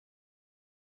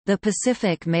The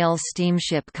Pacific Mail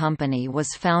Steamship Company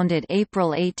was founded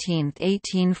April 18,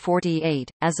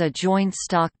 1848, as a joint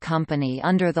stock company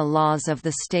under the laws of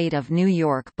the state of New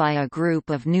York by a group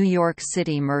of New York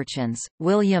City merchants,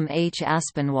 William H.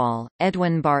 Aspinwall,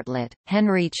 Edwin Bartlett,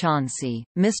 Henry Chauncey,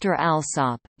 Mr.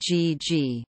 Alsop,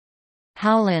 G.G.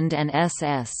 Howland and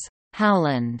S.S.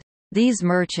 Howland. These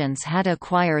merchants had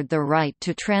acquired the right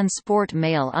to transport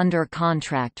mail under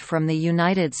contract from the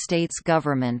United States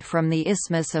government from the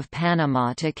Isthmus of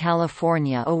Panama to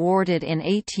California, awarded in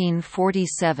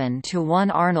 1847 to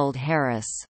one Arnold Harris.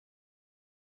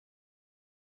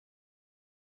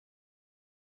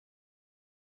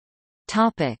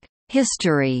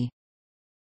 History.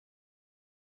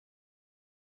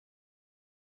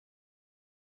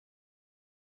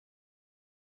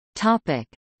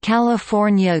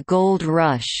 California Gold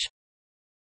Rush.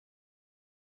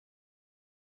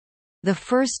 The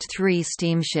first three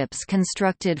steamships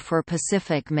constructed for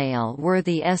Pacific Mail were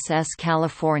the SS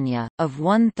California, of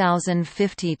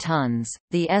 1,050 tons,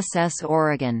 the SS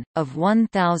Oregon, of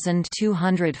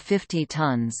 1,250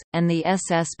 tons, and the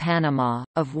SS Panama,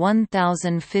 of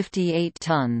 1,058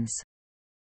 tons.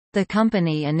 The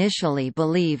company initially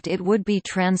believed it would be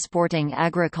transporting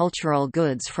agricultural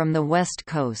goods from the West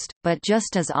Coast, but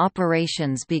just as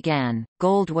operations began,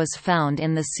 gold was found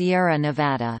in the Sierra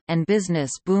Nevada, and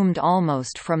business boomed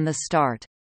almost from the start.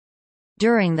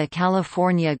 During the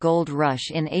California Gold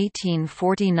Rush in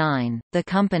 1849, the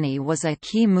company was a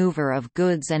key mover of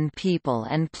goods and people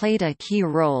and played a key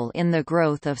role in the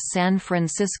growth of San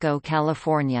Francisco,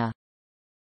 California.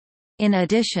 In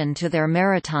addition to their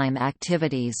maritime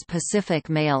activities, Pacific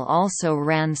Mail also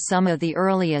ran some of the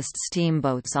earliest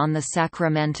steamboats on the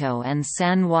Sacramento and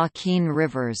San Joaquin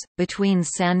Rivers, between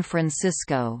San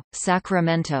Francisco,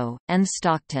 Sacramento, and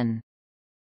Stockton.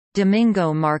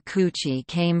 Domingo Marcucci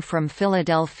came from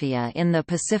Philadelphia in the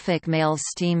Pacific Mail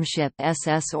steamship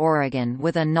SS Oregon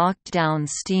with a knocked-down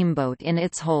steamboat in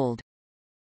its hold.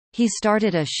 He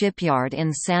started a shipyard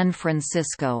in San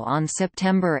Francisco on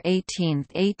September 18,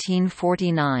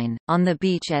 1849, on the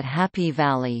beach at Happy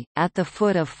Valley, at the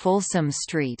foot of Folsom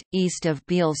Street, east of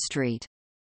Beale Street.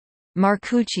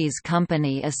 Marcucci's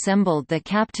company assembled the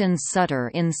Captain's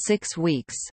Sutter in 6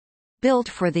 weeks. Built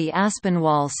for the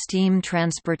Aspinwall Steam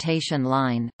Transportation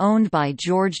Line, owned by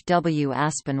George W.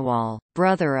 Aspinwall,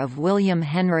 brother of William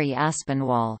Henry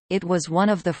Aspinwall, it was one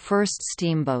of the first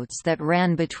steamboats that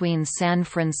ran between San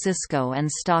Francisco and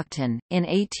Stockton, in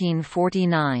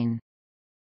 1849.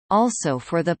 Also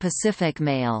for the Pacific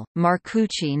Mail,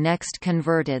 Marcucci next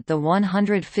converted the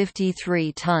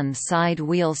 153-ton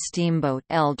side-wheel steamboat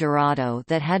El Dorado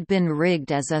that had been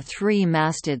rigged as a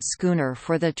 3-masted schooner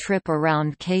for the trip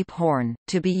around Cape Horn,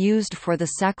 to be used for the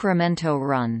Sacramento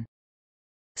run.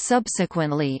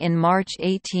 Subsequently in March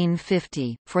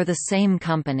 1850, for the same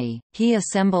company, he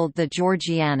assembled the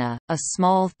Georgiana, a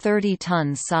small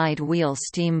 30-ton side-wheel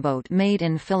steamboat made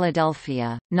in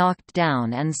Philadelphia, knocked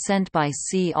down and sent by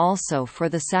sea also for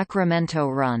the Sacramento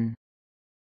run.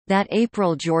 That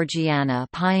April, Georgiana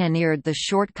pioneered the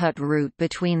shortcut route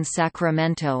between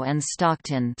Sacramento and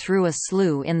Stockton through a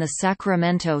slough in the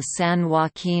Sacramento-San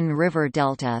Joaquin River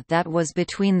Delta that was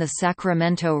between the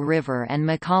Sacramento River and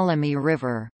Mokelumne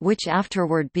River, which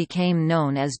afterward became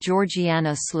known as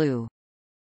Georgiana Slough.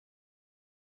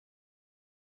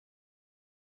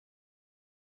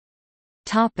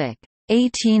 Topic: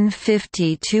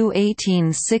 1850 to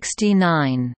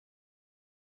 1869.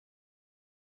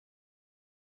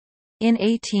 In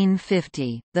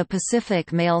 1850, the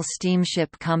Pacific Mail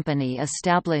Steamship Company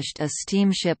established a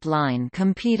steamship line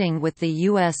competing with the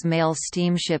U.S. Mail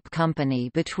Steamship Company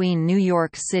between New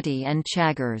York City and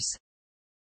Chagres.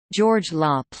 George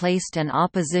Law placed an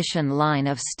opposition line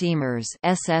of steamers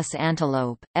SS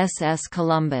Antelope, SS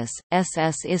Columbus,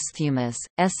 SS Isthmus,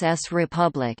 SS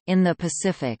Republic in the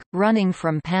Pacific, running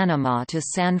from Panama to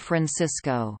San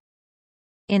Francisco.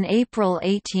 In April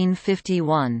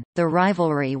 1851, the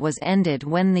rivalry was ended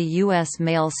when the U.S.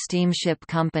 Mail Steamship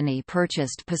Company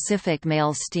purchased Pacific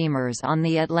Mail steamers on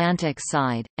the Atlantic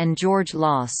side, and George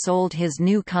Law sold his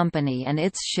new company and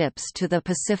its ships to the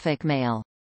Pacific Mail.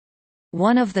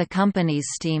 One of the company's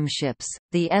steamships,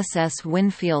 the SS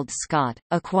Winfield Scott,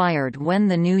 acquired when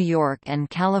the New York and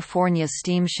California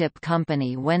Steamship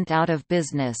Company went out of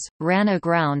business, ran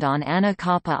aground on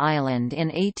Anacapa Island in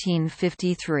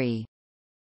 1853.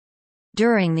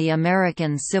 During the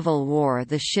American Civil War,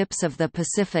 the ships of the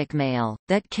Pacific Mail,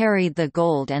 that carried the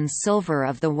gold and silver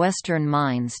of the western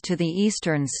mines to the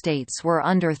eastern states, were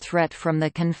under threat from the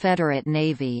Confederate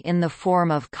Navy in the form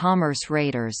of commerce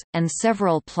raiders, and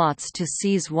several plots to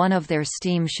seize one of their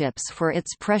steamships for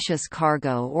its precious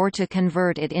cargo or to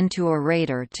convert it into a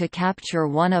raider to capture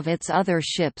one of its other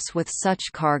ships with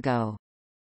such cargo.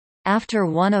 After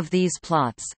one of these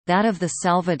plots, that of the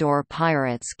Salvador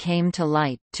pirates, came to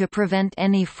light, to prevent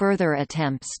any further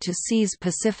attempts to seize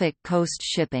Pacific Coast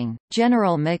shipping,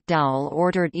 General McDowell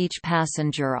ordered each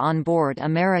passenger on board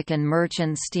American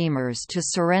merchant steamers to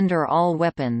surrender all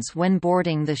weapons when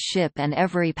boarding the ship, and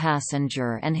every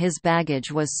passenger and his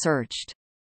baggage was searched.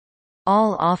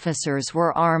 All officers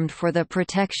were armed for the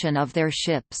protection of their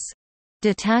ships.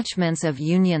 Detachments of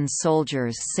Union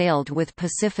soldiers sailed with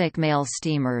Pacific Mail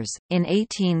steamers. In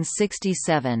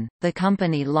 1867, the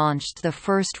company launched the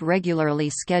first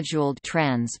regularly scheduled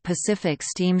trans-Pacific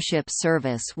steamship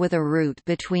service with a route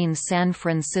between San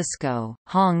Francisco,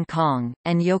 Hong Kong,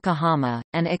 and Yokohama,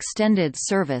 and extended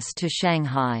service to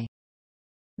Shanghai.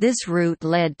 This route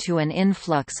led to an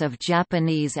influx of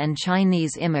Japanese and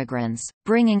Chinese immigrants,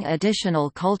 bringing additional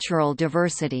cultural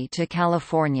diversity to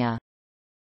California.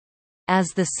 As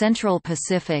the Central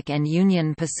Pacific and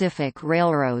Union Pacific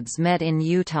Railroads met in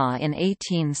Utah in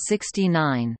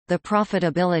 1869, the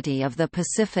profitability of the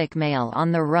Pacific Mail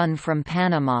on the run from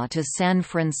Panama to San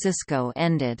Francisco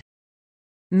ended.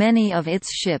 Many of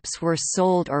its ships were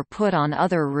sold or put on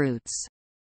other routes.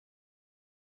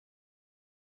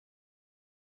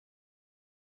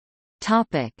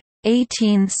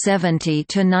 1870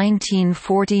 to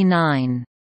 1949.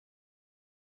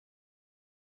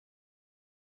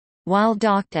 While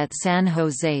docked at San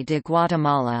Jose de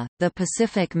Guatemala, the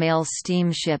Pacific Mail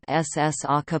steamship SS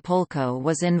Acapulco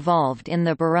was involved in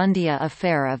the Barrundia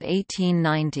Affair of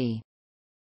 1890.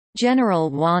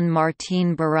 General Juan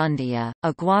Martín Barrundia,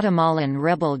 a Guatemalan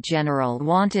rebel general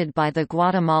wanted by the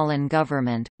Guatemalan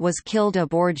government, was killed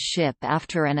aboard ship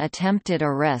after an attempted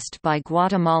arrest by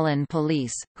Guatemalan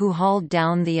police, who hauled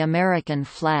down the American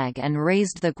flag and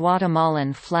raised the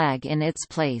Guatemalan flag in its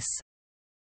place.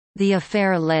 The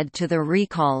affair led to the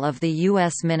recall of the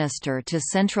U.S. Minister to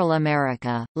Central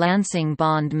America, Lansing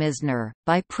Bond Misner,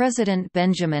 by President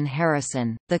Benjamin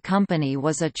Harrison. The company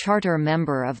was a charter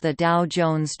member of the Dow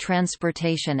Jones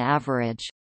Transportation Average.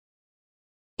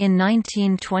 In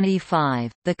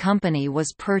 1925, the company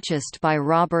was purchased by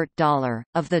Robert Dollar,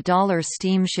 of the Dollar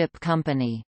Steamship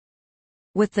Company.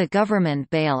 With the government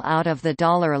bail-out of the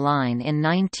Dollar Line in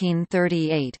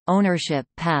 1938, ownership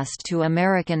passed to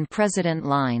American President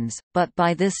Lines, but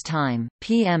by this time,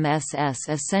 PMSS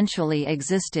essentially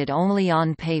existed only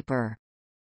on paper.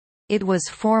 It was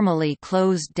formally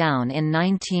closed down in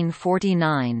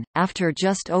 1949, after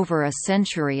just over a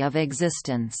century of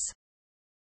existence.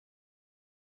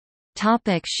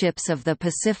 Ships of the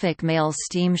Pacific Mail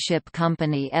Steamship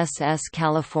Company SS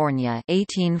California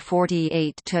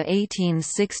 1848 to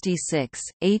 1866,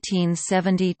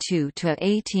 1872 to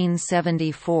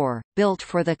 1874, built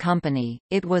for the company.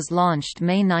 It was launched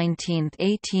May 19,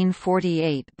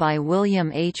 1848 by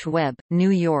William H. Webb,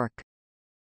 New York.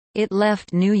 It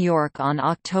left New York on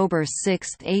October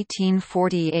 6,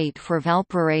 1848 for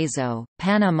Valparaiso,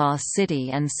 Panama City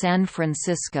and San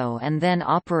Francisco, and then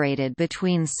operated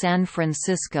between San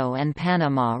Francisco and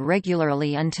Panama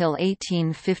regularly until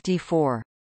 1854.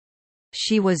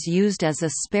 She was used as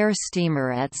a spare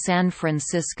steamer at San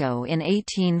Francisco in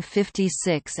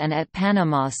 1856 and at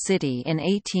Panama City in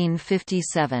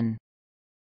 1857.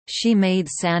 She made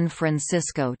San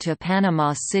Francisco to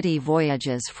Panama City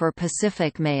voyages for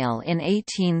Pacific Mail in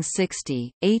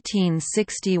 1860,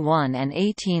 1861 and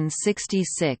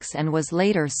 1866 and was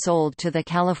later sold to the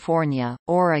California,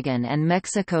 Oregon and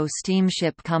Mexico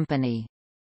Steamship Company.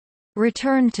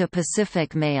 Returned to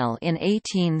Pacific Mail in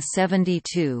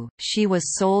 1872, she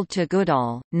was sold to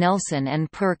Goodall, Nelson and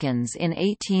Perkins in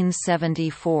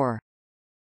 1874.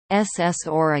 SS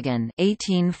Oregon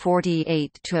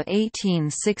 1848 to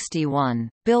 1861,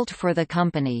 built for the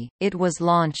company. It was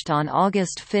launched on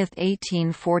August 5,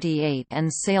 1848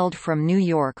 and sailed from New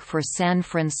York for San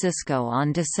Francisco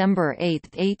on December 8,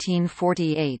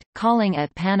 1848, calling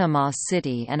at Panama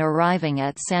City and arriving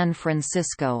at San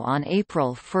Francisco on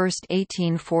April 1,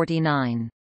 1849.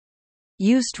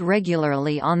 Used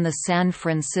regularly on the San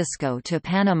Francisco to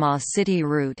Panama City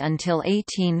route until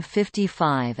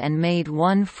 1855 and made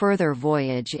one further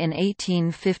voyage in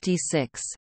 1856.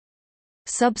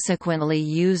 Subsequently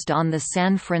used on the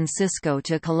San Francisco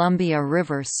to Columbia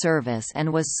River service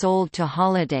and was sold to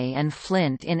Holiday and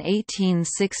Flint in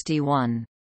 1861.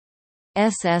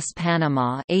 SS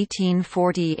Panama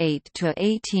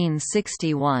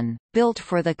 1848–1861, built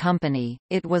for the company,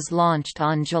 it was launched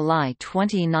on July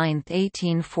 29,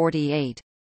 1848.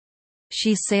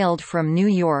 She sailed from New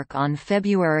York on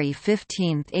February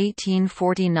 15,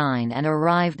 1849 and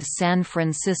arrived San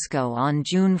Francisco on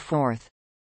June 4.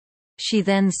 She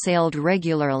then sailed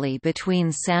regularly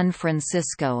between San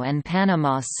Francisco and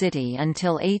Panama City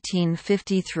until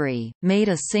 1853, made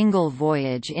a single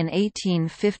voyage in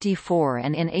 1854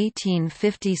 and in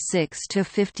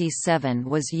 1856–57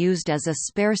 was used as a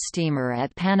spare steamer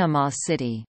at Panama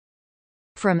City.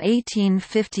 From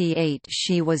 1858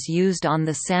 she was used on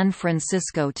the San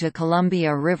Francisco to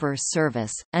Columbia River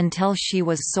service, until she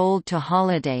was sold to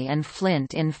Holiday and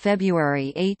Flint in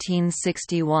February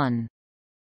 1861.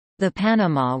 The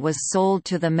Panama was sold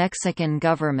to the Mexican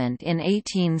government in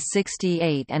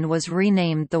 1868 and was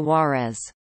renamed the Juarez.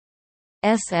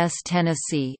 SS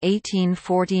Tennessee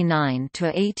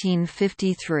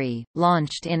 1849–1853,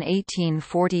 launched in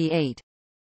 1848.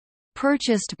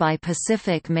 Purchased by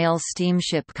Pacific Mail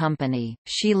Steamship Company,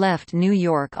 she left New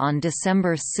York on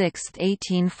December 6,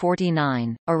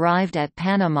 1849, arrived at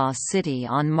Panama City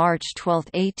on March 12,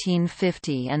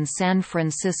 1850 and San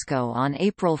Francisco on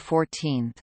April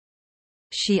 14.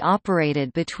 She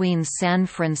operated between San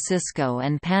Francisco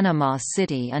and Panama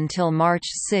City until March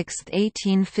 6,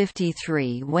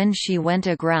 1853 when she went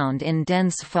aground in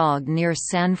dense fog near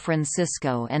San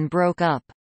Francisco and broke up.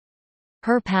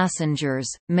 Her passengers,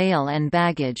 mail and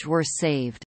baggage were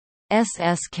saved.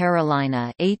 SS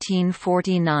Carolina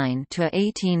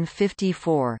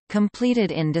 1849–1854,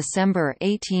 completed in December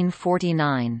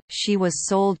 1849, she was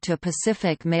sold to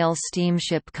Pacific Mail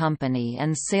Steamship Company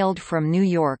and sailed from New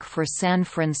York for San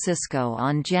Francisco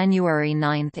on January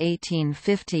 9,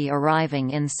 1850,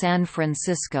 arriving in San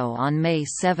Francisco on May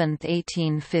 7,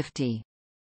 1850.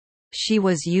 She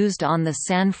was used on the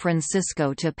San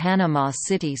Francisco to Panama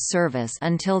City service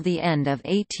until the end of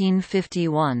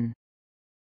 1851.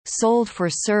 Sold for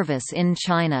service in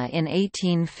China in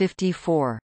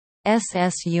 1854.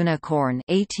 SS Unicorn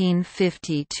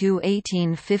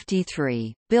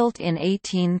 1850–1853, built in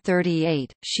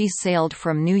 1838, she sailed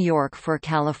from New York for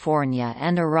California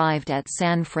and arrived at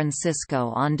San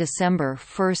Francisco on December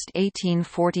 1,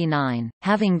 1849,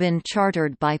 having been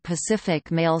chartered by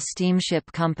Pacific Mail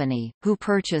Steamship Company, who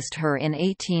purchased her in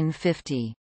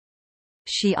 1850.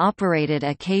 She operated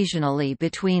occasionally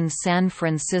between San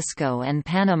Francisco and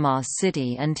Panama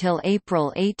City until April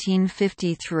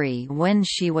 1853 when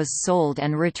she was sold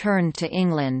and returned to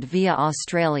England via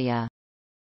Australia.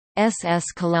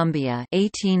 SS Columbia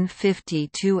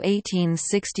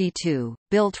 1850–1862,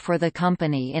 built for the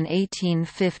company in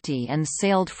 1850 and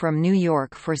sailed from New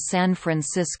York for San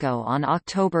Francisco on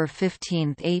October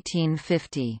 15,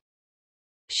 1850.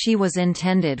 She was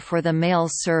intended for the mail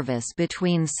service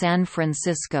between San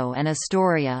Francisco and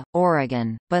Astoria,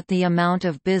 Oregon, but the amount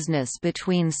of business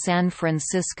between San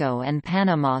Francisco and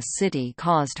Panama City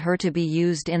caused her to be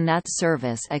used in that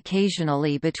service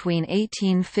occasionally between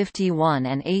 1851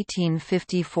 and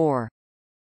 1854.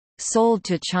 Sold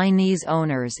to Chinese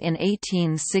owners in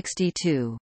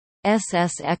 1862.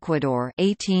 SS Ecuador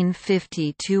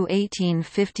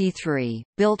 1850–1853,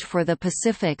 built for the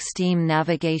Pacific Steam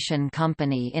Navigation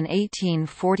Company in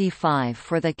 1845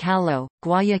 for the Callao,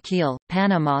 Guayaquil,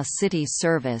 Panama City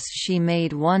service. She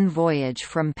made one voyage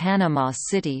from Panama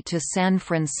City to San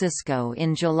Francisco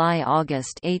in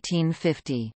July–August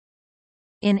 1850.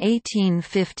 In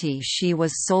 1850 she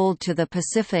was sold to the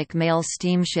Pacific Mail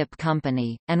Steamship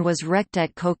Company, and was wrecked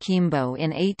at Coquimbo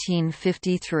in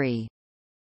 1853.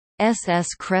 SS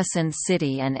Crescent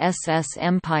City and SS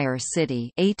Empire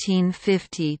City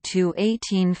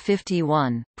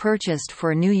 1850–1851, purchased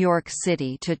for New York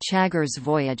City to Chagres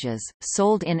Voyages,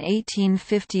 sold in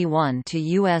 1851 to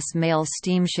U.S. Mail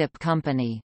Steamship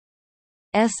Company.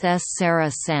 SS Sarah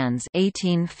Sands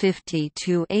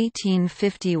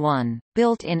 1850–1851,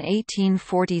 built in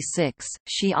 1846,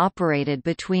 she operated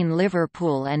between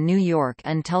Liverpool and New York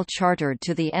until chartered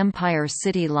to the Empire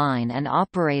City Line and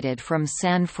operated from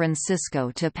San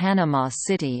Francisco to Panama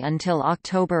City until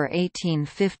October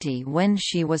 1850 when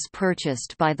she was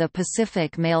purchased by the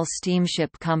Pacific Mail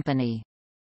Steamship Company.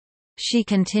 She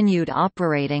continued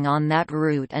operating on that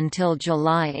route until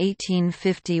July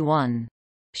 1851.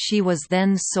 She was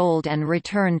then sold and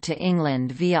returned to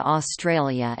England via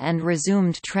Australia and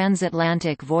resumed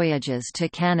transatlantic voyages to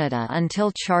Canada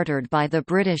until chartered by the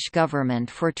British government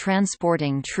for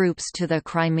transporting troops to the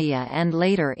Crimea and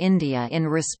later India in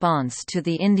response to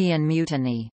the Indian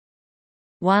Mutiny.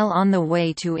 While on the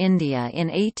way to India in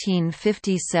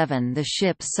 1857 the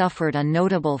ship suffered a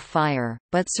notable fire,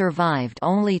 but survived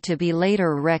only to be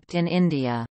later wrecked in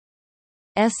India.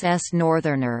 SS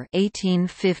Northerner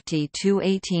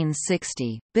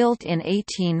 (1850–1860), built in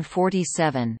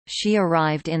 1847, she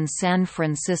arrived in San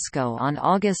Francisco on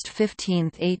August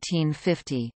 15,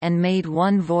 1850, and made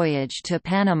one voyage to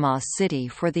Panama City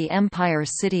for the Empire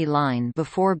City Line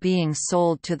before being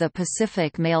sold to the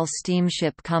Pacific Mail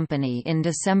Steamship Company in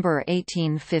December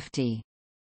 1850.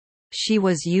 She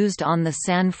was used on the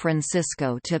San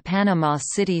Francisco to Panama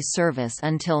City service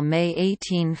until May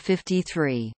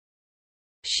 1853.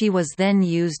 She was then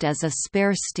used as a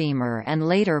spare steamer and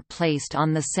later placed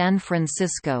on the San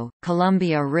Francisco,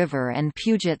 Columbia River and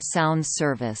Puget Sound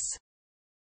service.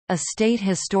 A state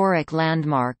historic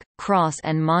landmark, cross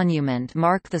and monument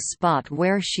mark the spot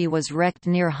where she was wrecked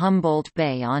near Humboldt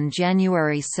Bay on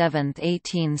January 7,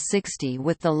 1860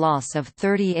 with the loss of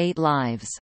 38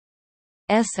 lives.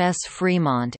 SS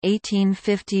Fremont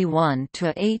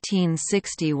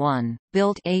 (1851–1861),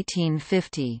 built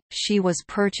 1850, she was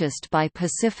purchased by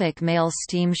Pacific Mail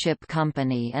Steamship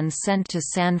Company and sent to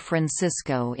San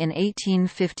Francisco in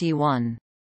 1851.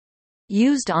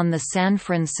 Used on the San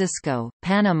Francisco,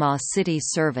 Panama City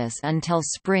service until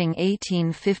spring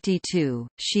 1852,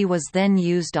 she was then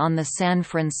used on the San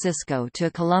Francisco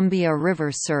to Columbia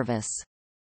River service.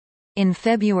 In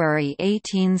February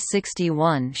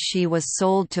 1861 she was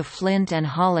sold to Flint and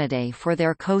Holiday for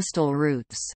their coastal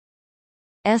routes.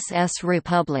 SS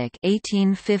Republic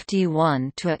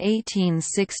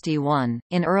 (1851–1861).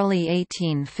 In early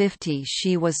 1850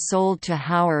 she was sold to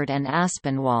Howard and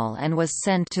Aspinwall and was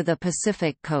sent to the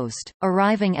Pacific coast,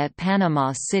 arriving at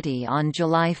Panama City on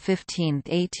July 15,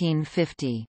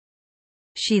 1850.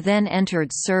 She then entered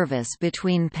service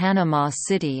between Panama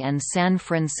City and San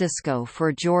Francisco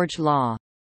for George Law.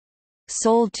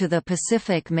 Sold to the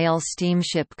Pacific Mail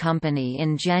Steamship Company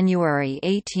in January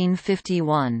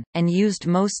 1851, and used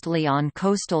mostly on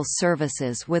coastal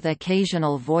services with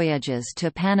occasional voyages to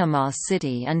Panama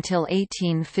City until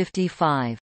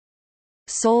 1855.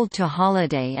 Sold to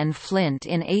Holiday and Flint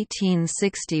in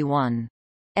 1861.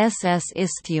 SS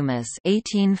Isthmus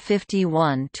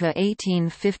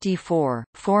 (1851–1854),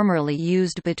 formerly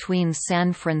used between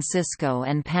San Francisco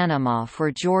and Panama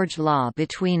for George Law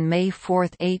between May 4,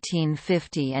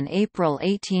 1850 and April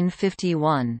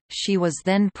 1851. She was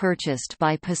then purchased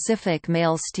by Pacific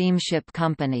Mail Steamship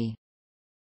Company.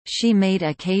 She made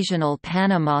occasional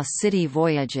Panama City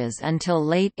voyages until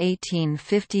late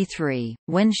 1853,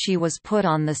 when she was put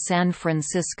on the San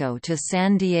Francisco to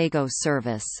San Diego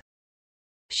service.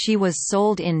 She was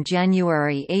sold in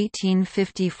January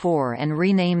 1854 and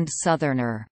renamed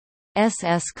Southerner.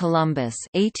 SS Columbus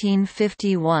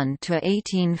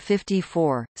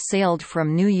 (1851–1854) sailed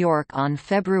from New York on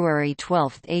February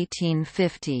 12,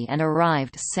 1850 and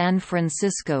arrived San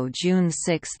Francisco June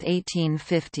 6,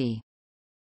 1850.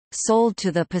 Sold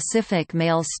to the Pacific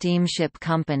Mail Steamship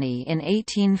Company in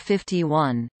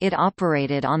 1851, it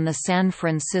operated on the San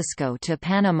Francisco to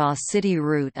Panama City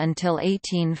route until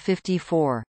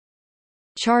 1854.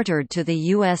 Chartered to the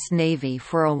U.S. Navy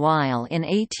for a while in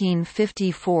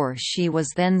 1854, she was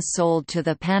then sold to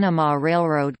the Panama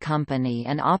Railroad Company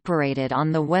and operated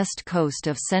on the west coast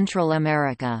of Central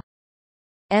America.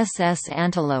 SS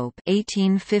Antelope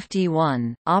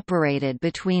 (1851) operated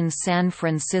between San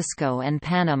Francisco and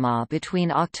Panama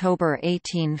between October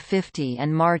 1850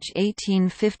 and March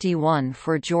 1851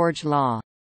 for George Law.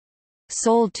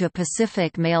 Sold to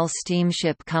Pacific Mail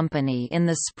Steamship Company in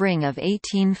the spring of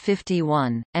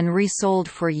 1851, and resold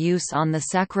for use on the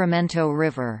Sacramento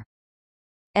River.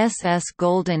 SS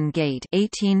Golden Gate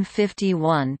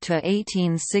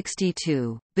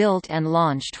 (1851–1862), built and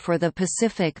launched for the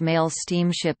Pacific Mail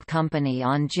Steamship Company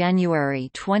on January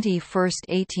 21,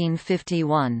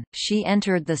 1851. She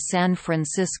entered the San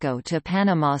Francisco to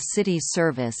Panama City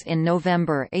service in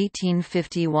November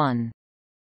 1851.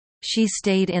 She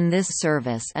stayed in this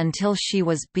service until she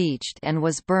was beached and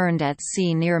was burned at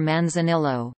sea near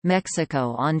Manzanillo,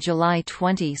 Mexico on July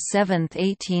 27,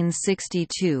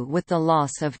 1862 with the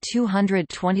loss of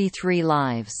 223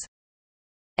 lives.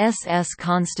 SS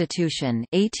Constitution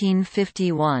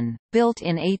 1851, built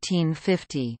in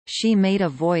 1850, she made a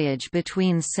voyage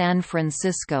between San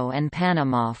Francisco and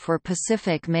Panama for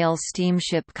Pacific Mail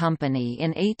Steamship Company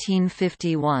in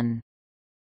 1851.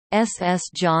 SS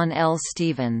John L.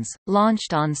 Stevens,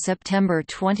 launched on September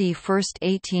 21,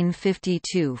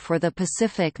 1852 for the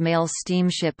Pacific Mail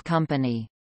Steamship Company.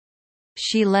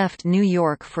 She left New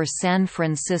York for San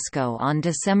Francisco on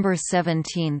December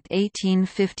 17,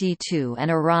 1852 and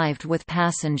arrived with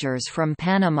passengers from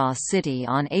Panama City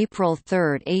on April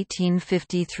 3,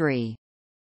 1853.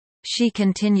 She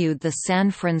continued the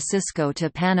San Francisco to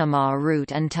Panama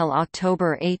route until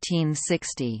October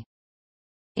 1860.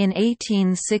 In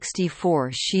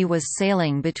 1864 she was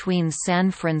sailing between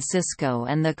San Francisco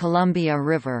and the Columbia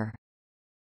River.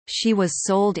 She was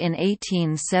sold in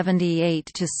 1878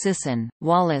 to Sisson,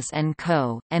 Wallace &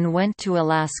 Co., and went to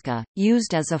Alaska,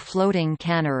 used as a floating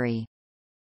cannery.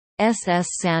 SS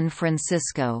San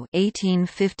Francisco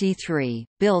 1853,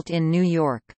 built in New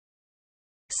York.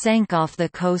 Sank off the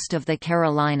coast of the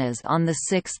Carolinas on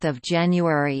 6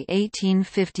 January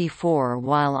 1854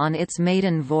 while on its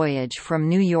maiden voyage from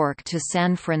New York to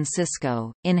San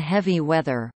Francisco, in heavy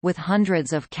weather, with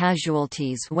hundreds of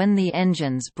casualties when the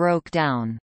engines broke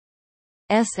down.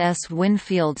 SS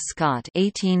Winfield Scott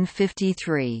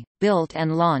 1853, built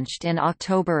and launched in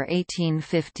October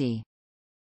 1850.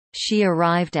 She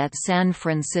arrived at San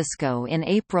Francisco in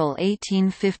April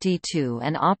 1852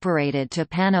 and operated to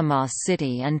Panama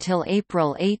City until April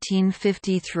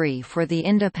 1853 for the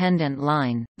Independent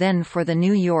Line, then for the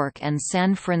New York and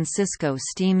San Francisco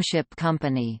Steamship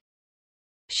Company.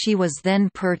 She was then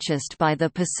purchased by the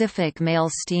Pacific Mail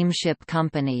Steamship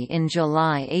Company in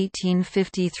July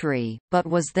 1853, but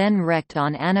was then wrecked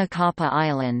on Anacapa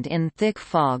Island in thick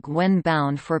fog when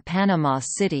bound for Panama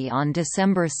City on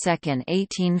December 2,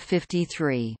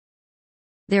 1853.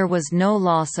 There was no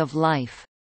loss of life.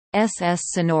 SS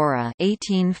Sonora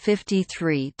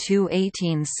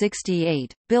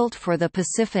 1853–1868, built for the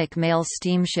Pacific Mail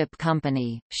Steamship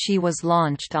Company, she was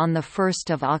launched on 1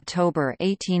 October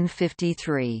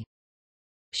 1853.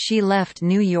 She left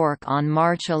New York on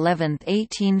March 11,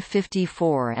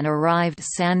 1854 and arrived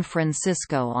San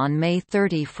Francisco on May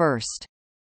 31.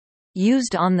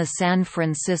 Used on the San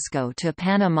Francisco to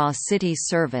Panama City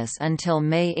service until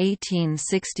May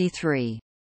 1863.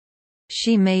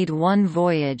 She made one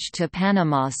voyage to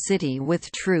Panama City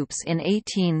with troops in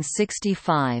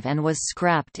 1865 and was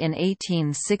scrapped in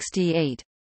 1868.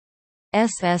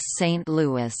 SS St.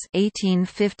 Louis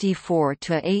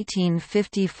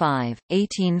 1854–1855,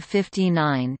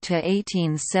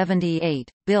 1859–1878,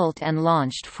 built and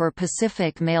launched for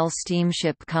Pacific Mail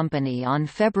Steamship Company on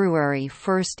February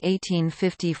 1,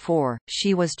 1854.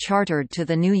 She was chartered to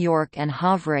the New York and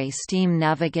Havre Steam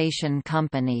Navigation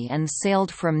Company and sailed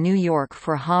from New York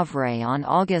for Havre on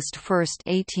August 1,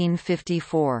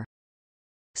 1854.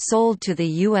 Sold to the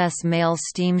U.S. Mail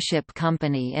Steamship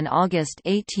Company in August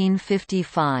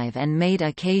 1855 and made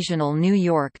occasional New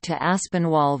York to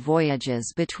Aspinwall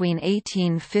voyages between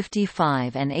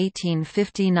 1855 and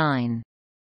 1859.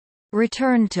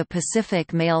 Returned to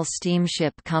Pacific Mail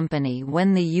Steamship Company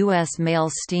when the U.S. Mail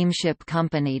Steamship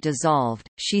Company dissolved.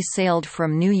 She sailed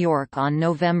from New York on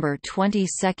November 22,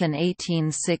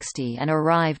 1860 and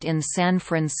arrived in San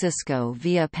Francisco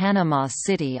via Panama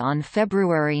City on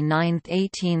February 9,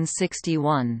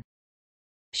 1861.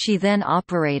 She then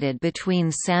operated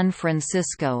between San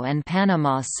Francisco and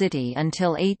Panama City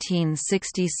until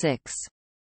 1866.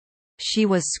 She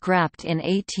was scrapped in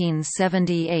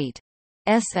 1878.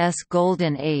 SS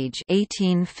Golden Age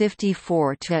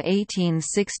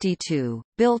 1854–1862,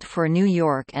 built for New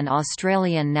York and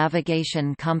Australian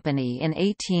Navigation Company in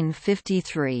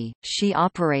 1853, she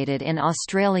operated in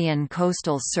Australian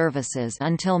coastal services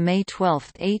until May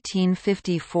 12,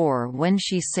 1854 when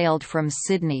she sailed from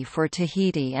Sydney for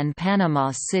Tahiti and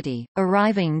Panama City,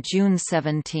 arriving June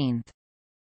 17.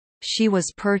 She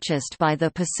was purchased by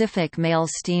the Pacific Mail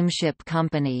Steamship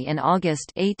Company in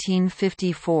August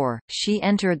 1854. She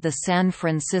entered the San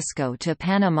Francisco to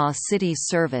Panama City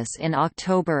service in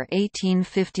October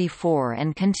 1854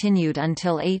 and continued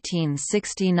until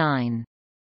 1869.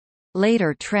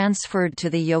 Later transferred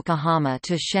to the Yokohama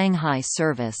to Shanghai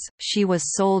service, she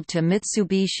was sold to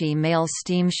Mitsubishi Mail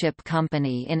Steamship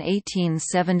Company in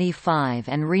 1875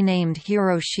 and renamed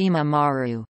Hiroshima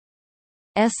Maru.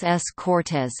 SS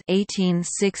Cortez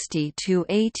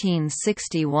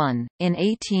 1860–1861, in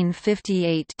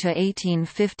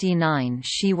 1858–1859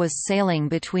 she was sailing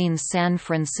between San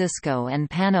Francisco and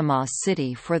Panama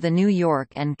City for the New York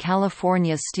and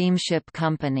California Steamship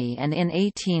Company and in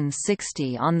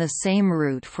 1860 on the same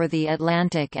route for the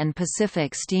Atlantic and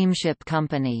Pacific Steamship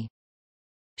Company.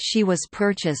 She was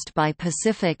purchased by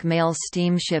Pacific Mail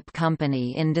Steamship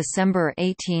Company in December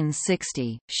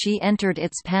 1860. She entered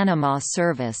its Panama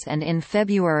service and in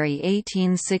February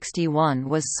 1861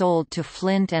 was sold to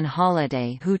Flint and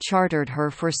Holiday, who chartered her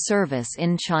for service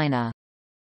in China.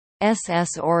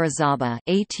 SS Orizaba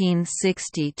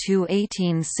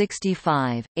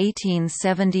 1860–1865,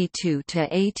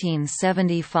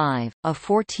 1872–1875, a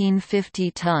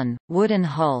 1450-ton, wooden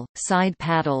hull, side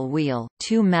paddle wheel,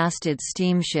 two-masted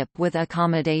steamship with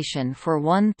accommodation for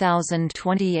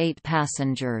 1,028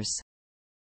 passengers.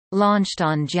 Launched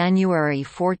on January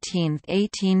 14,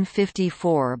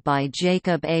 1854 by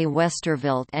Jacob A.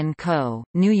 Westervelt & Co.,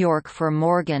 New York for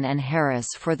Morgan & Harris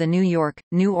for the New York,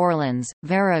 New Orleans,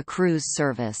 Vera Cruz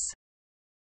service.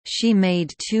 She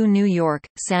made two New York,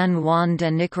 San Juan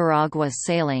de Nicaragua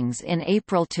sailings in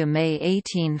April to May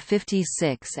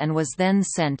 1856 and was then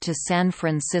sent to San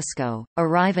Francisco,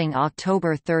 arriving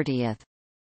October 30.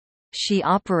 She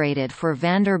operated for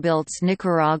Vanderbilt's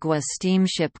Nicaragua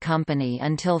Steamship Company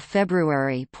until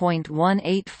February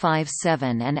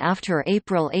 1857 and after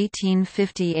April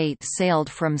 1858 sailed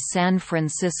from San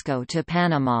Francisco to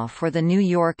Panama for the New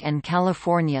York and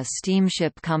California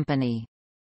Steamship Company.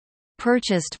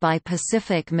 Purchased by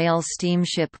Pacific Mail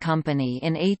Steamship Company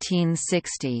in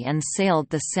 1860 and sailed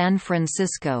the San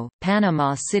Francisco,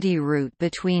 Panama City route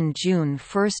between June 1,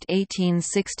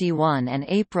 1861 and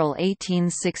April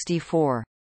 1864.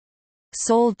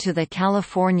 Sold to the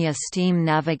California Steam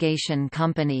Navigation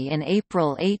Company in April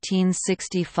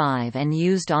 1865 and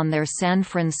used on their San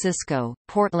Francisco,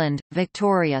 Portland,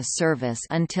 Victoria service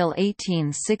until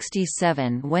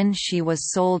 1867 when she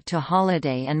was sold to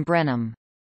Holiday and Brenham.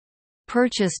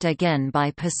 Purchased again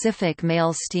by Pacific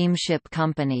Mail Steamship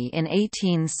Company in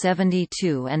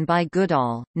 1872 and by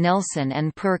Goodall, Nelson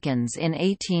and Perkins in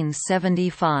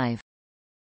 1875.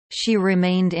 She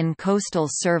remained in coastal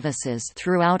services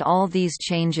throughout all these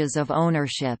changes of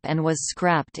ownership and was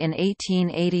scrapped in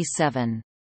 1887.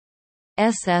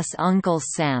 SS Uncle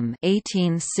Sam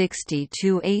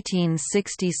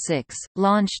 1860–1866,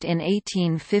 launched in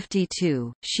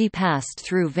 1852, she passed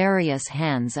through various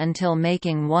hands until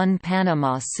making one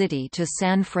Panama City to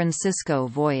San Francisco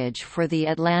voyage for the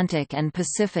Atlantic and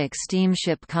Pacific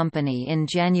Steamship Company in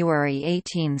January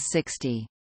 1860.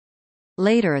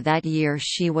 Later that year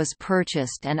she was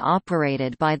purchased and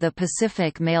operated by the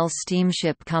Pacific Mail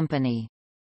Steamship Company.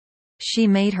 She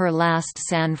made her last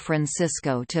San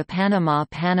Francisco to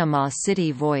Panama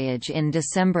City voyage in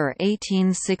December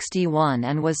 1861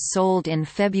 and was sold in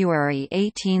February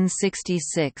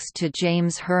 1866 to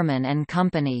James Herman &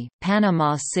 Company,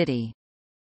 Panama City.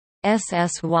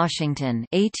 SS Washington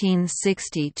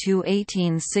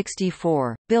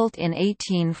 1860–1864, built in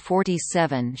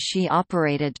 1847, she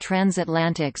operated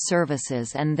transatlantic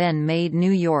services and then made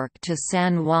New York to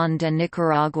San Juan de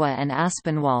Nicaragua and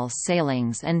Aspinwall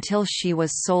sailings until she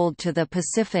was sold to the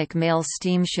Pacific Mail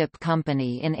Steamship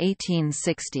Company in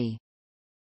 1860.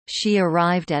 She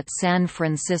arrived at San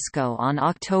Francisco on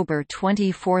October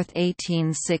 24,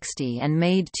 1860 and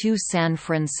made two San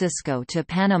Francisco to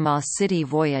Panama City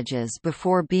voyages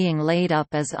before being laid up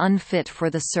as unfit for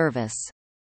the service.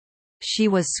 She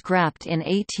was scrapped in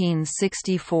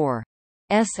 1864.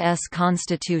 SS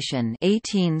Constitution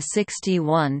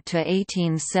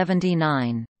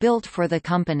 1861–1879, built for the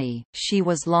company, she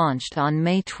was launched on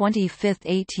May 25,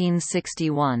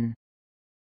 1861.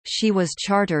 She was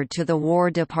chartered to the War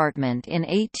Department in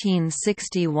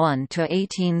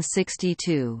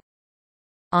 1861–1862.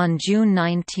 On June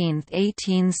 19,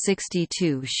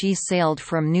 1862 she sailed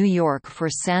from New York for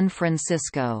San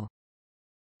Francisco.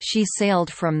 She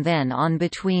sailed from then on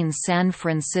between San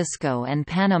Francisco and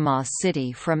Panama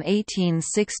City from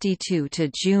 1862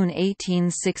 to June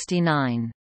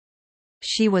 1869.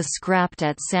 She was scrapped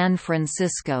at San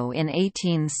Francisco in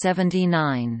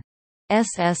 1879.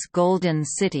 SS Golden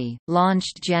City,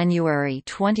 launched January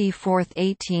 24,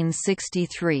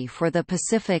 1863 for the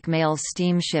Pacific Mail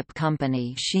Steamship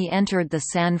Company. She entered the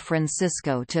San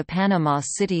Francisco to Panama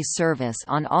City service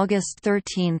on August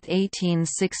 13,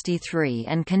 1863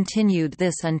 and continued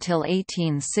this until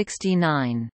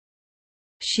 1869.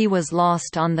 She was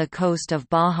lost on the coast of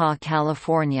Baja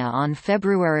California on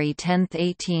February 10,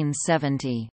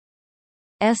 1870.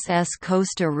 SS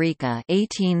Costa Rica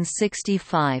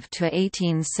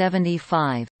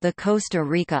 1865–1875, the Costa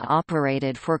Rica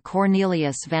operated for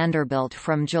Cornelius Vanderbilt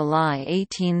from July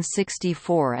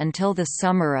 1864 until the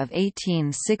summer of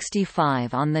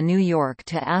 1865 on the New York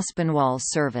to Aspinwall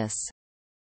service.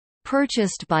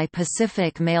 Purchased by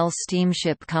Pacific Mail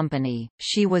Steamship Company,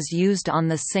 she was used on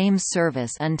the same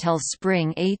service until spring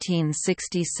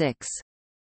 1866.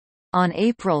 On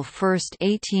April 1,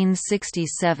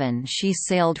 1867 she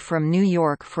sailed from New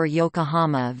York for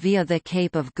Yokohama via the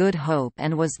Cape of Good Hope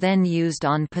and was then used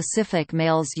on Pacific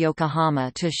Mail's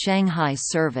Yokohama to Shanghai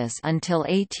service until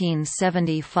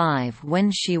 1875,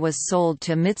 when she was sold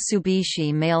to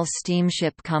Mitsubishi Mail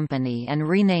Steamship Company and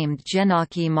renamed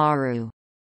Genaki Maru.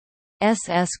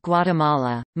 SS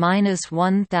Guatemala,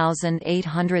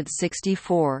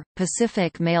 -1864,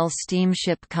 Pacific Mail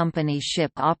Steamship Company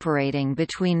ship operating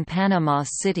between Panama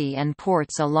City and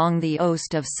ports along the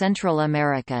coast of Central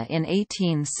America in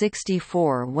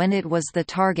 1864 when it was the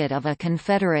target of a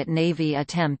Confederate Navy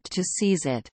attempt to seize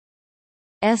it.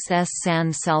 SS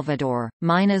San Salvador,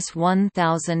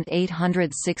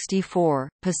 -1864,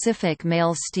 Pacific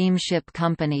Mail Steamship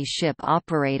Company ship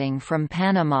operating from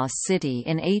Panama City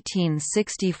in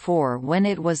 1864 when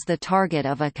it was the target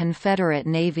of a Confederate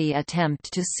Navy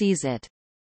attempt to seize it.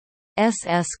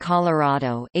 SS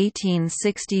Colorado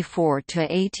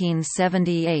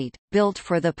 1864–1878, built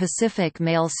for the Pacific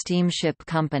Mail Steamship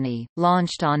Company,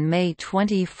 launched on May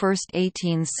 21,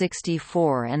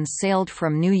 1864 and sailed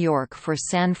from New York for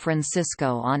San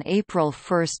Francisco on April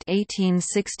 1,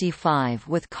 1865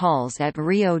 with calls at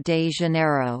Rio de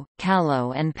Janeiro,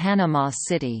 Callao and Panama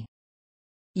City.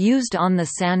 Used on the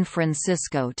San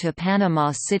Francisco to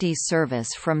Panama City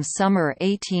service from summer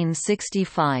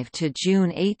 1865 to June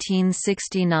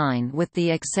 1869 with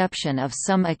the exception of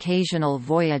some occasional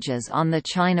voyages on the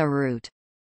China route.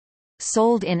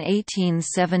 Sold in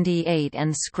 1878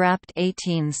 and scrapped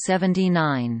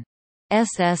 1879.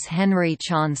 SS Henry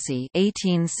Chauncey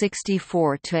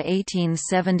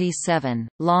 (1864–1877),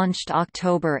 launched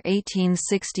October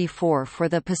 1864 for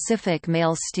the Pacific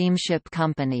Mail Steamship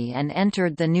Company and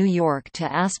entered the New York to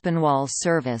Aspinwall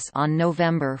service on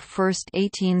November 1,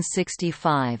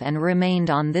 1865, and remained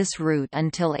on this route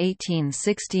until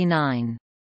 1869.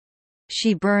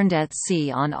 She burned at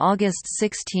sea on August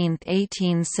 16,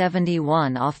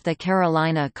 1871 off the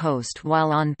Carolina coast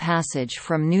while on passage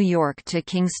from New York to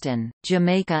Kingston,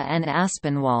 Jamaica and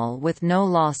Aspinwall with no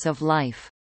loss of life.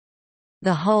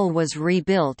 The hull was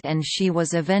rebuilt and she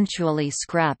was eventually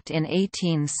scrapped in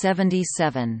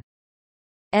 1877.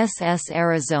 SS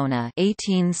Arizona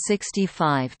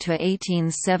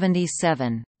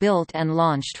 1865–1877, built and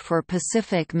launched for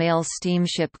Pacific Mail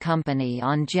Steamship Company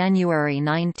on January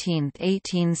 19,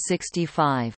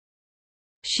 1865.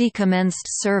 She commenced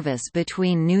service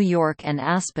between New York and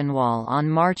Aspinwall on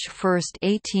March 1,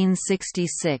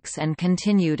 1866 and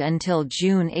continued until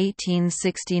June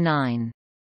 1869.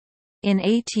 In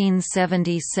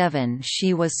 1877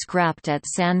 she was scrapped at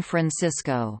San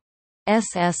Francisco.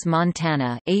 SS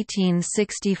Montana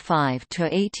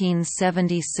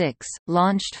 1865–1876,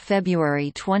 launched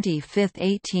February 25,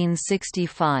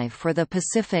 1865 for the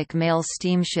Pacific Mail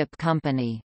Steamship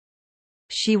Company.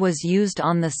 She was used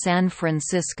on the San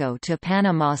Francisco to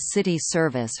Panama City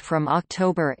service from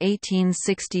October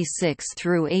 1866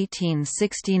 through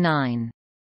 1869.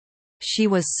 She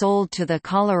was sold to the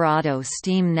Colorado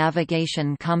Steam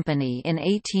Navigation Company in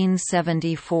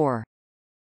 1874.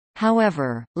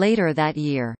 However, later that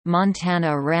year,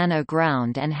 Montana ran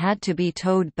aground and had to be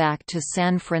towed back to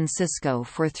San Francisco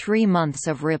for 3 months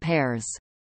of repairs.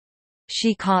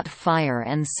 She caught fire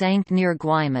and sank near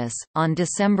Guaymas, on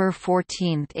December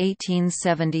 14,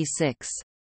 1876.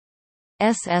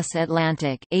 SS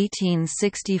Atlantic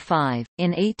 1865.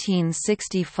 In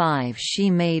 1865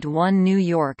 she made one New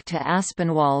York to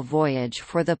Aspinwall voyage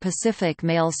for the Pacific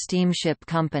Mail Steamship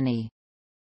Company.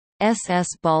 SS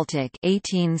Baltic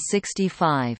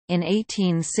 1865. In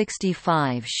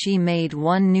 1865 she made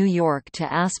one New York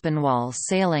to Aspinwall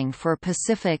sailing for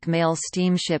Pacific Mail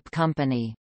Steamship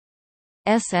Company.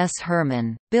 SS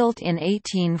Herman, built in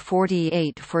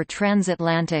 1848 for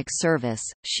transatlantic service,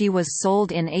 she was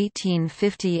sold in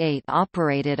 1858,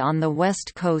 operated on the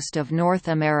west coast of North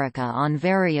America on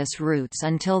various routes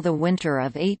until the winter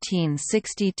of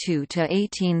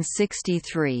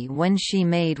 1862–1863 when she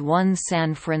made one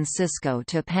San Francisco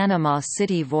to Panama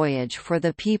City voyage for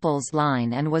the People's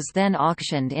Line and was then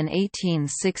auctioned in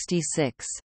 1866.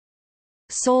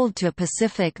 Sold to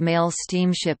Pacific Mail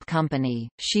Steamship Company,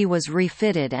 she was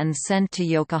refitted and sent to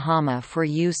Yokohama for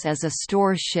use as a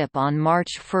store ship on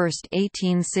March 1,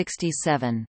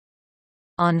 1867.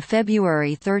 On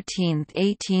February 13,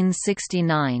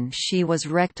 1869 she was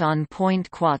wrecked on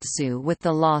Point Quatsu with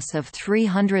the loss of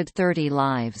 330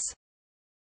 lives.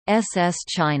 SS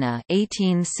China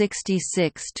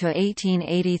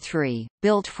 1866–1883,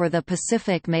 built for the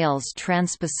Pacific Mail's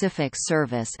Trans-Pacific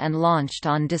service and launched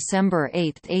on December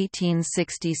 8,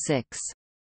 1866.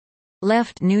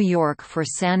 left New York for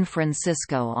San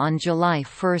Francisco on July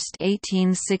 1,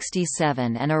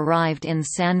 1867 and arrived in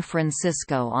San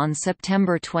Francisco on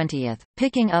September 20,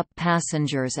 picking up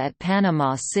passengers at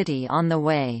Panama City on the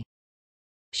way.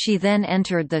 She then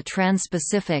entered the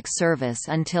Trans-Pacific service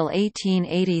until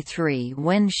 1883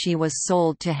 when she was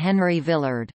sold to Henry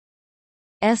Villard.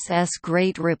 SS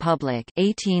Great Republic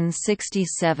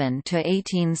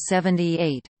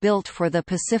 1867–1878, built for the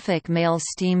Pacific Mail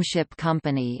Steamship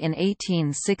Company in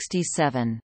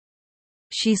 1867.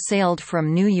 She sailed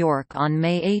from New York on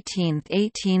May 18,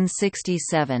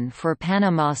 1867 for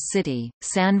Panama City,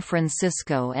 San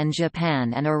Francisco and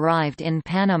Japan and arrived in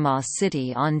Panama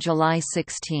City on July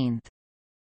 16.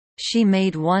 She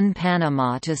made one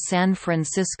Panama to San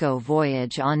Francisco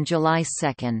voyage on July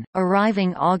 2,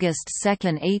 arriving August 2,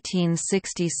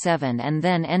 1867 and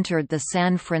then entered the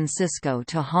San Francisco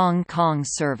to Hong Kong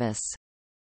service.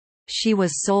 She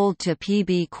was sold to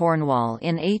P.B. Cornwall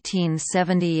in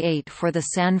 1878 for the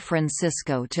San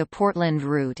Francisco to Portland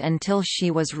route until she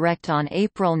was wrecked on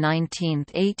April 19,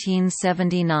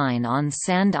 1879 on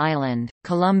Sand Island,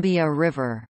 Columbia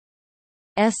River.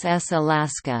 SS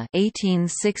Alaska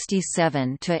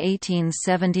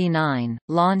 1867–1879,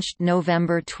 launched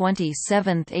November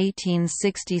 27,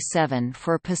 1867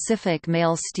 for Pacific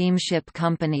Mail Steamship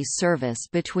Company service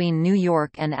between New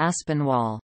York and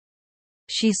Aspinwall.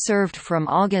 She served from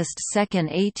August 2,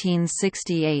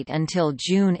 1868 until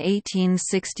June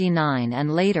 1869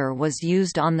 and later was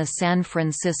used on the San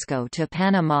Francisco to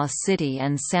Panama City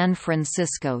and San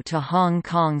Francisco to Hong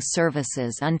Kong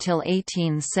services until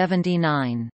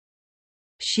 1879.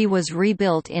 She was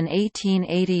rebuilt in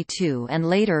 1882 and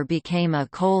later became a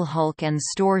coal hulk and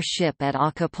store ship at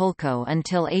Acapulco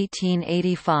until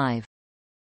 1885.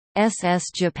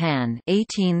 SS Japan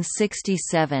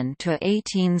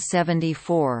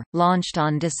 1867–1874, launched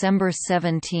on December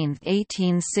 17,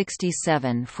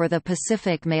 1867 for the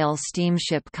Pacific Mail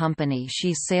Steamship Company.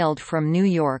 She sailed from New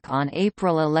York on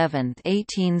April 11,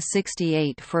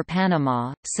 1868 for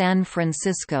Panama, San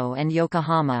Francisco and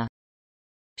Yokohama.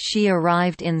 She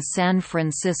arrived in San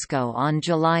Francisco on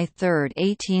July 3,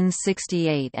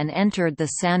 1868 and entered the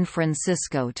San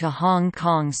Francisco to Hong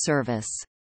Kong service.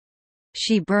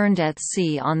 She burned at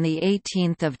sea on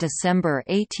 18 December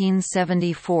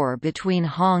 1874 between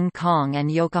Hong Kong and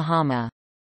Yokohama.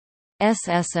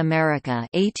 SS America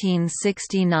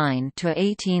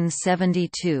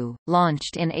 1869–1872,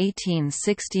 launched in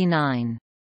 1869.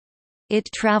 It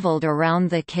traveled around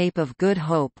the Cape of Good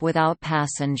Hope without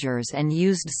passengers and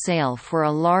used sail for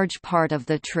a large part of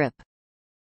the trip.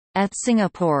 At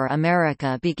Singapore,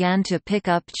 America began to pick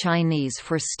up Chinese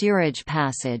for steerage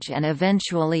passage and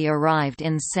eventually arrived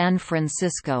in San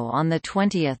Francisco on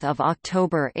 20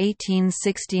 October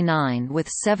 1869 with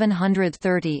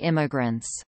 730 immigrants.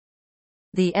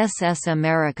 The SS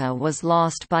America was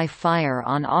lost by fire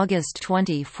on August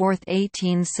 24,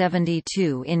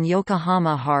 1872 in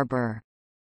Yokohama Harbor.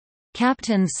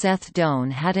 Captain Seth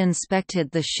Doane had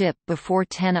inspected the ship before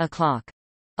 10 o'clock.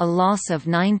 A loss of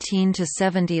 19 to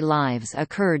 70 lives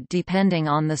occurred depending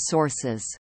on the sources.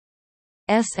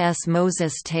 SS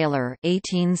Moses Taylor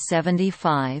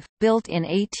 1875, built in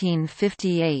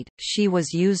 1858, she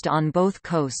was used on both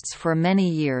coasts for many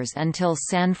years until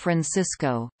San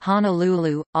Francisco,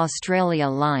 Honolulu, Australia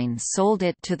Line sold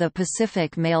it to the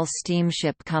Pacific Mail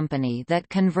Steamship Company that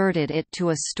converted it to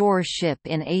a store ship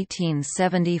in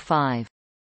 1875.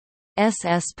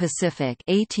 SS Pacific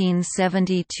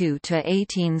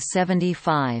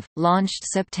 1872–1875, launched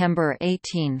September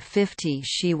 1850.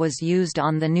 She was used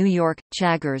on the New York,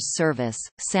 Chagres service,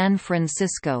 San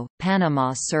Francisco,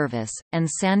 Panama service, and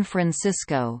San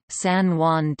Francisco, San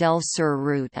Juan del Sur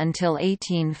route until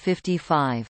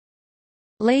 1855.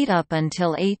 Late up until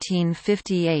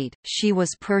 1858, she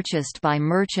was purchased by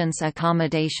Merchants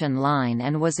Accommodation Line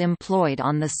and was employed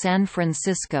on the San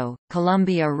Francisco,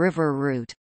 Columbia River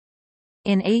route.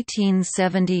 In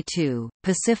 1872,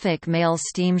 Pacific Mail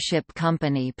Steamship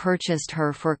Company purchased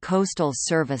her for coastal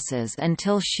services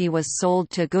until she was sold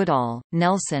to Goodall,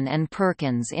 Nelson and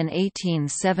Perkins in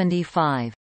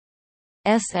 1875.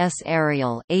 SS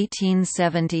Ariel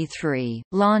 1873,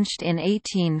 launched in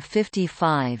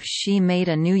 1855. She made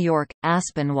a New York,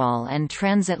 Aspinwall and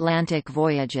transatlantic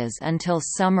voyages until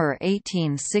summer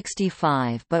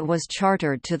 1865 but was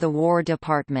chartered to the War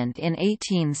Department in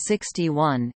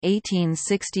 1861,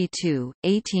 1862,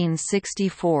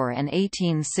 1864 and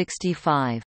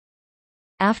 1865.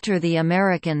 After the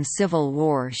American Civil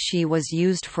War she was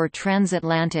used for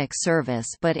transatlantic service,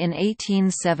 but in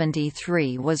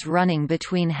 1873 was running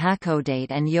between Hakodate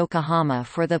and Yokohama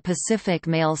for the Pacific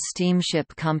Mail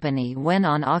Steamship Company when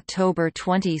on October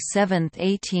 27,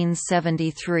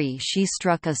 1873 she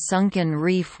struck a sunken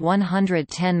reef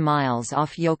 110 miles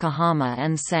off Yokohama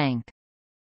and sank.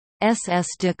 SS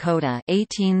Dakota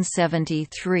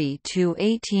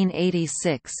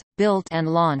 (1873–1886), built and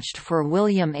launched for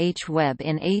William H. Webb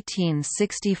in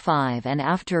 1865, and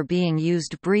after being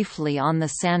used briefly on the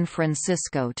San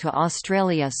Francisco to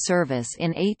Australia service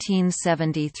in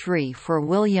 1873 for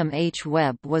William H.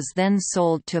 Webb, was then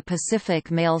sold to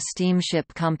Pacific Mail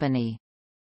Steamship Company.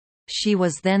 She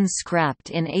was then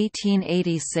scrapped in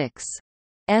 1886.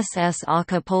 SS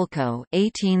Acapulco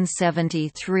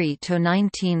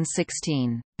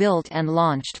 (1873–1916), built and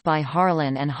launched by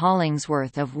Harlan and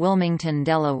Hollingsworth of Wilmington,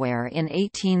 Delaware in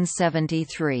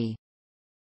 1873.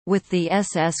 With the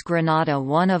SS Granada,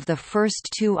 one of the first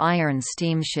two iron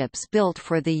steamships built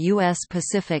for the U.S.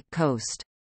 Pacific coast.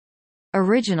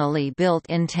 Originally built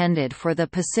intended for the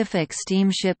Pacific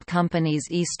Steamship Company's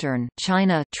Eastern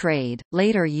China trade,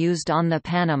 later used on the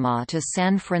Panama to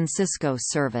San Francisco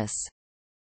service.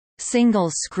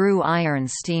 Single-screw iron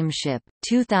steamship,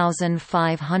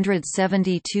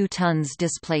 2,572 tons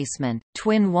displacement,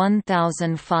 twin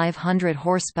 1,500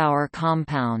 horsepower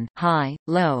compound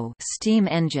high-low steam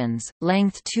engines,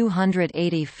 length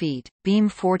 280 feet, beam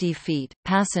 40 feet,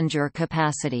 passenger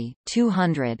capacity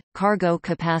 200, cargo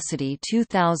capacity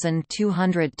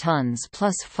 2,200 tons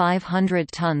plus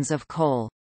 500 tons of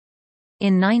coal.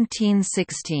 In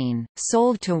 1916,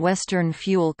 sold to Western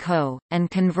Fuel Co., and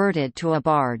converted to a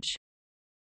barge.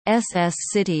 SS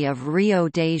City of Rio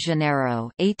de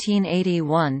Janeiro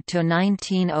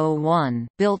 (1881–1901),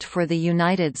 built for the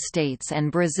United States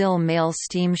and Brazil Mail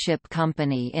Steamship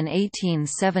Company in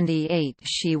 1878.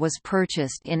 She was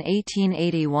purchased in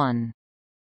 1881.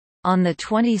 On the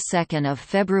 22nd of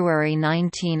February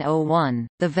 1901,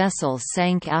 the vessel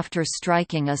sank after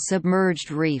striking a submerged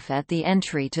reef at the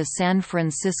entry to San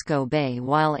Francisco Bay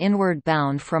while inward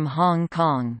bound from Hong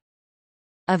Kong.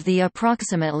 Of the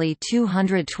approximately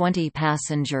 220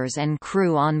 passengers and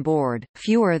crew on board,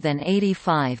 fewer than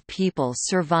 85 people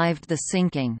survived the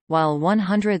sinking, while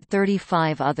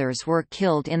 135 others were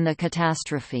killed in the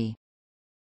catastrophe.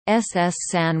 SS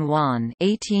San Juan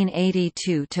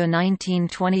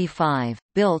 (1882–1925),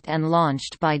 built and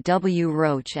launched by W.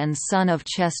 Roach and Son of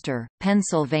Chester,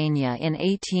 Pennsylvania in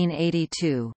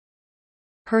 1882.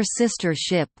 Her sister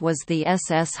ship was the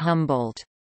SS Humboldt.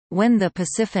 When the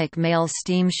Pacific Mail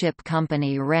Steamship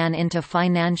Company ran into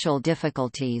financial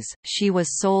difficulties, she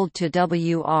was sold to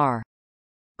W.R.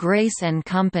 Grace and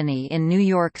Company in New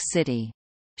York City.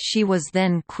 She was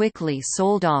then quickly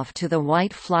sold off to the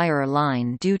White Flyer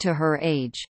Line due to her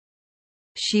age.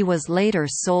 She was later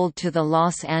sold to the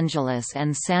Los Angeles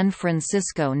and San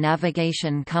Francisco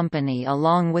Navigation Company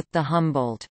along with the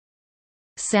Humboldt.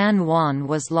 San Juan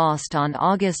was lost on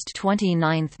August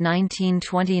 29,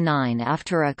 1929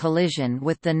 after a collision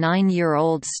with the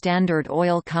 9-year-old Standard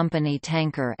Oil Company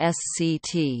tanker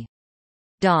SCT.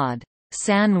 Dodd.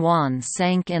 San Juan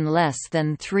sank in less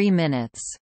than 3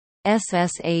 minutes.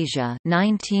 SS Asia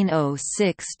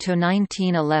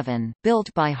 (1906–1911),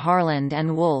 built by Harland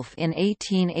and Wolff in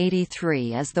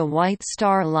 1883 as the White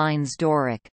Star Line's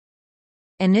Doric.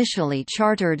 Initially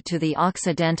chartered to the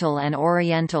Occidental and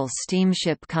Oriental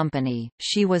Steamship Company,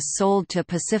 she was sold to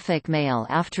Pacific Mail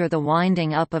after the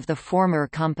winding up of the former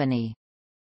company.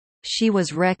 She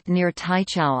was wrecked near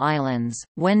Taichau Islands,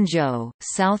 Wenzhou,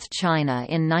 South China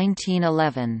in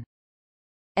 1911.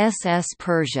 SS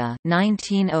Persia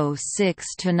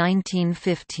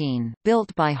 (1906–1915),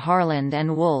 built by Harland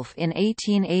and Wolff in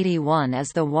 1881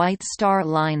 as the White Star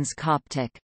Line's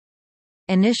Coptic.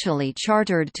 Initially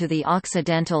chartered to the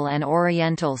Occidental and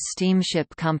Oriental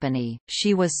Steamship Company,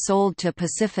 she was sold to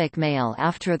Pacific Mail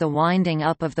after the winding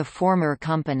up of the former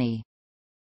company.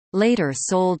 Later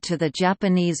sold to the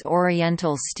Japanese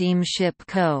Oriental Steamship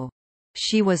Co.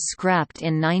 She was scrapped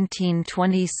in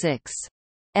 1926.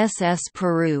 SS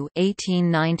Peru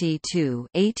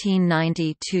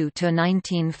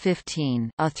 (1892–1915),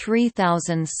 a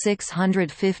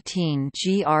 3,615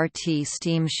 GRT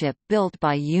steamship built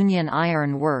by Union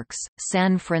Iron Works,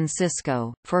 San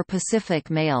Francisco, for Pacific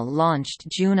Mail, launched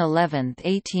June 11,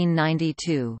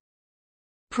 1892.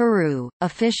 Peru,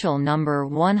 official number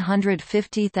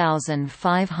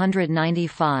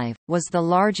 150,595, was the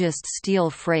largest steel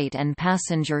freight and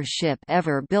passenger ship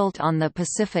ever built on the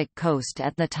Pacific coast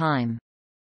at the time.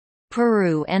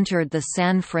 Peru entered the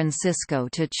San Francisco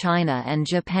to China and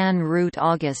Japan route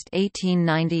August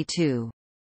 1892.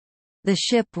 The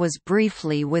ship was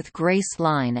briefly with Grace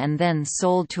Line and then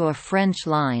sold to a French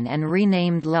line and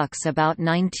renamed Lux about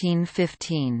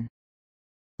 1915.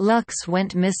 Lux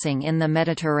went missing in the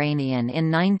Mediterranean in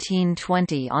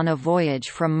 1920 on a voyage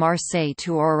from Marseille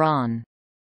to Oran.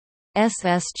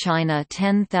 SS China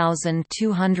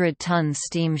 10,200-ton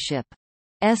steamship.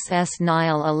 SS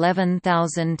Nile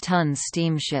 11,000-ton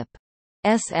steamship.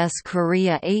 SS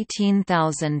Korea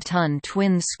 18,000-ton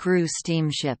twin-screw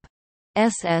steamship.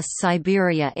 SS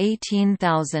Siberia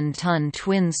 18,000-ton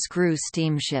twin-screw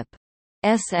steamship.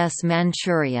 SS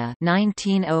Manchuria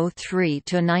 1903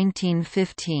 to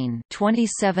 1915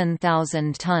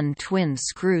 27,000-ton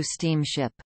twin-screw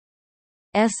steamship.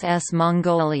 SS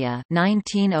Mongolia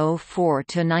 1904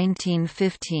 to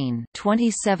 1915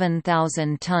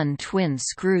 27,000-ton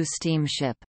twin-screw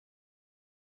steamship.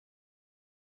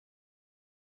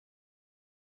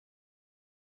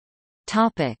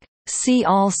 Topic: See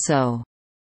also: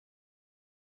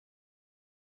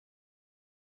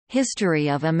 History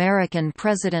of American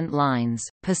President Lines,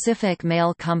 Pacific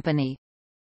Mail Company,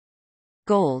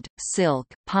 Gold, Silk,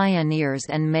 Pioneers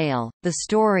and Mail, The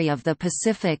Story of the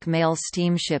Pacific Mail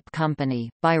Steamship Company,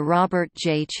 by Robert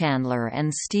J. Chandler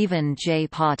and Stephen J.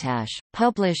 Potash,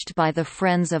 published by the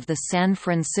Friends of the San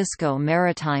Francisco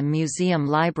Maritime Museum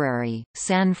Library,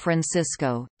 San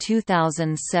Francisco,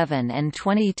 2007 and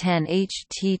 2010.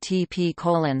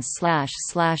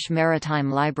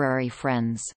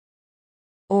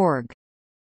 http://maritimelibraryfriends.org